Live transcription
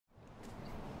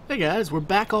Hey guys, we're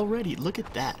back already. Look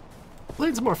at that.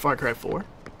 Playing some more Far Cry 4.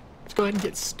 Let's go ahead and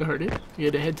get started. We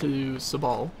had to head to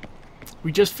Sabal.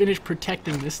 We just finished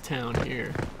protecting this town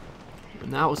here.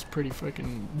 And that was pretty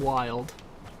freaking wild.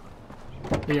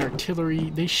 The artillery,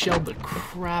 they shelled the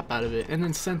crap out of it and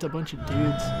then sent a bunch of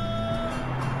dudes.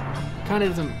 Kind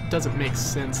of doesn't make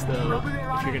sense though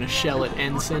if you're gonna shell it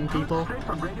and send people.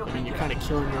 I mean, you're kind of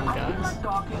killing your own guys.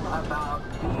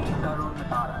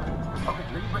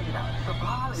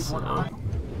 So,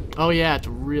 oh yeah, it's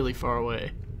really far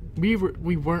away. We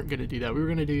weren't gonna do that. We were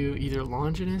gonna do either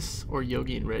Longinus or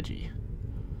Yogi and Reggie.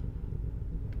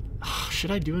 Should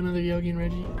I do another Yogi and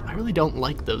Reggie? I really don't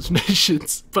like those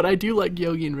missions, but I do like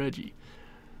Yogi and Reggie.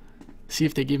 See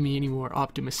if they give me any more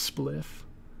Optimus Spliff.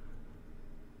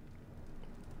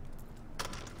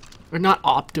 Or not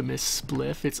Optimus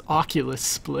Spliff, it's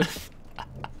Oculus Spliff.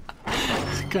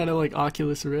 It's kind of like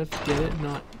Oculus Rift, get it?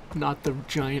 Not the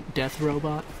giant death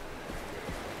robot.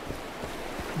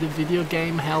 The video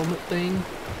game helmet thing.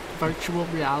 Virtual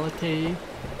reality.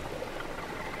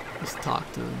 Let's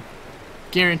talk to them.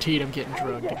 Guaranteed I'm getting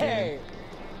drugged again. Hey,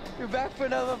 you're back for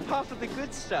another puff of the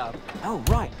good stuff. Oh,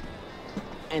 right.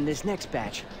 And this next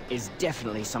batch is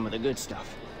definitely some of the good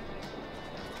stuff.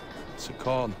 What's it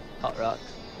called? Hot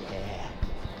rocks. Yeah.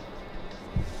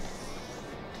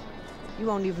 You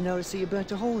won't even notice that you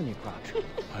burnt a hole in your crotch.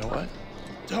 My what?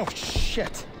 Oh,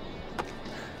 shit.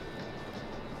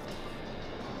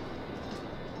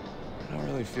 I don't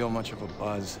really feel much of a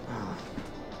buzz.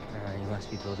 You must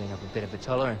be building up a bit of a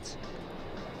tolerance.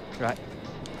 Right.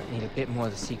 I need a bit more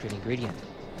of the secret ingredient.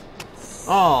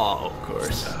 Oh, of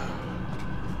course.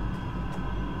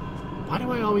 Why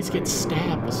do I always get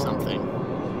stabbed with something?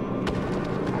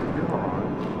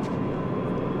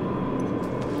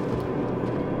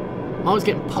 I'm always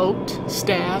getting poked,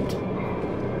 stabbed.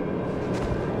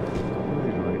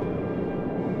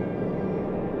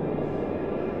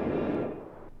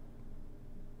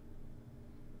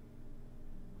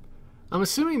 I'm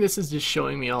assuming this is just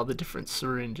showing me all the different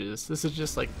syringes. This is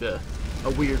just like a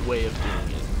weird way of doing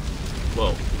it.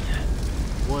 Whoa.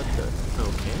 What the?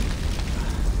 Okay.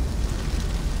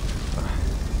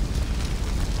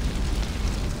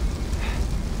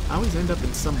 I always end up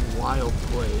in some wild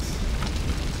place.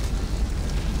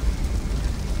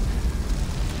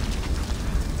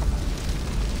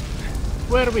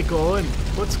 Where are we going?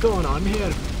 What's going on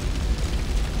here?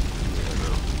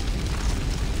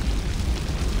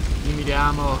 Give me the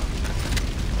ammo.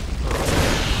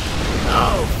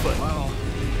 Oh, but Well,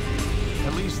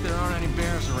 at least there aren't any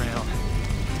bears around.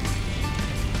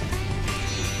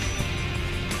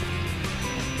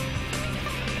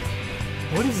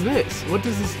 what is this? What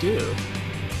does this do?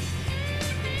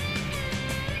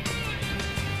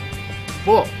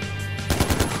 Whoa.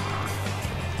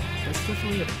 That's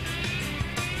definitely a...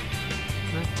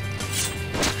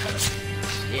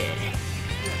 Yeah.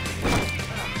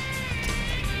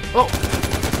 Oh!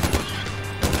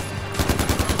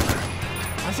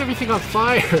 Why's everything on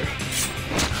fire?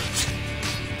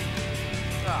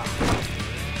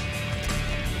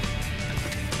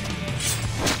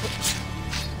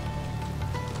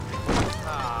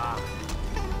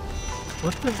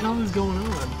 What the hell is going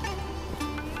on?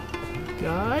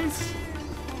 Guys?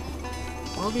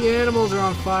 All the animals are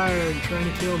on fire and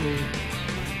trying to kill me.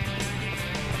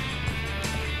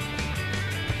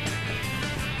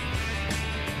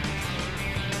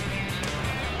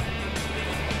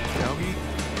 Yogi?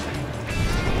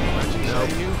 Reggie, is that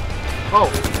you? Oh!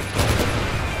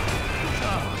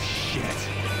 Oh, shit.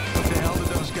 What the hell did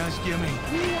those guys give me?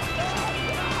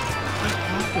 What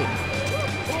happened?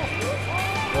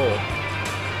 Oh.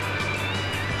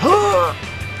 Huh!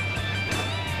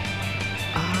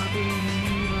 I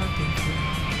believe I can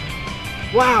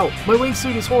fly. Wow! My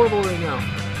wingsuit is horrible right now.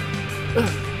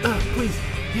 Please.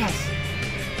 Yes.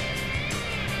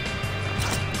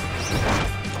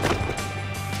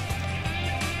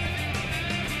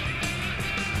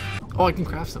 Oh, I can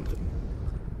craft something.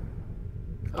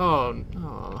 Oh,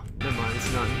 never mind.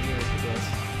 It's not in here, I guess.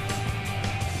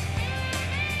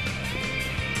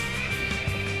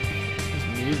 This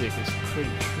music is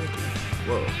pretty tricky.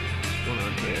 Whoa, what's going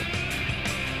on here?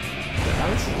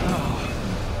 Guys? Oh,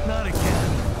 not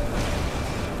again.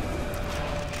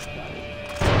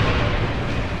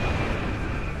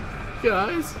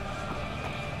 Guys?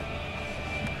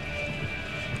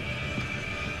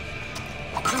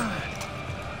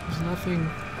 There's nothing.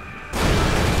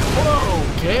 Whoa,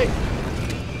 okay.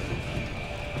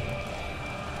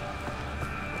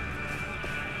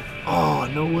 Oh,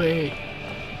 no way.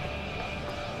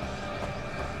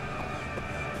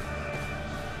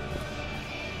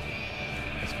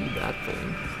 Must be that thing.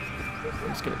 I'm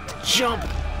just gonna jump.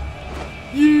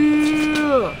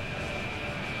 Yeah!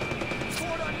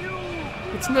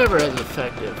 It's never as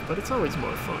effective, but it's always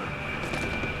more fun.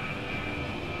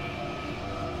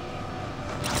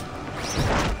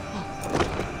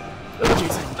 Oh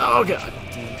jeez. Oh god.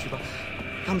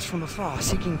 Comes from afar,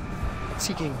 seeking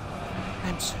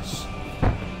answers.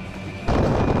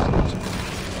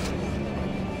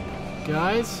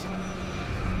 Guys?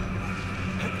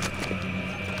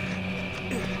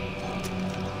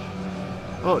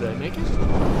 Oh, did I make it?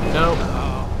 No.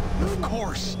 Of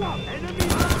course. I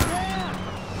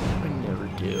never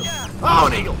do. Oh,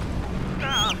 an eagle!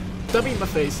 Don't be in my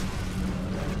face.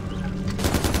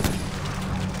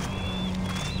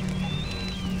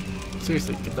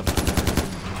 Seriously, get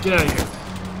out of here.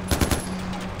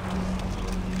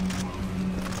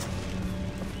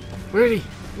 Where did he?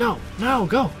 No, no,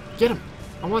 go. Get him.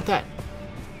 I want that.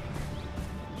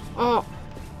 Oh.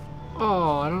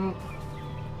 Oh, I don't know.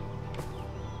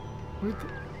 Where'd the...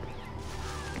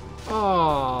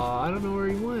 Oh, I don't know where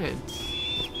he went.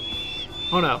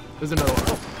 Oh no, there's another one.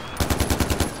 Oh.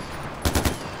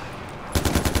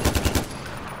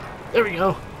 There we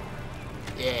go.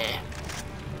 Yeah.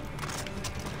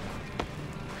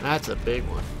 That's a big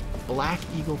one. Black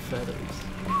eagle feathers.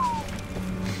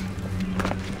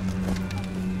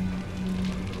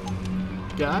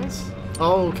 Guys?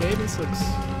 Oh, okay, this looks...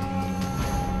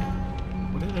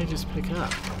 What did I just pick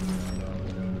up?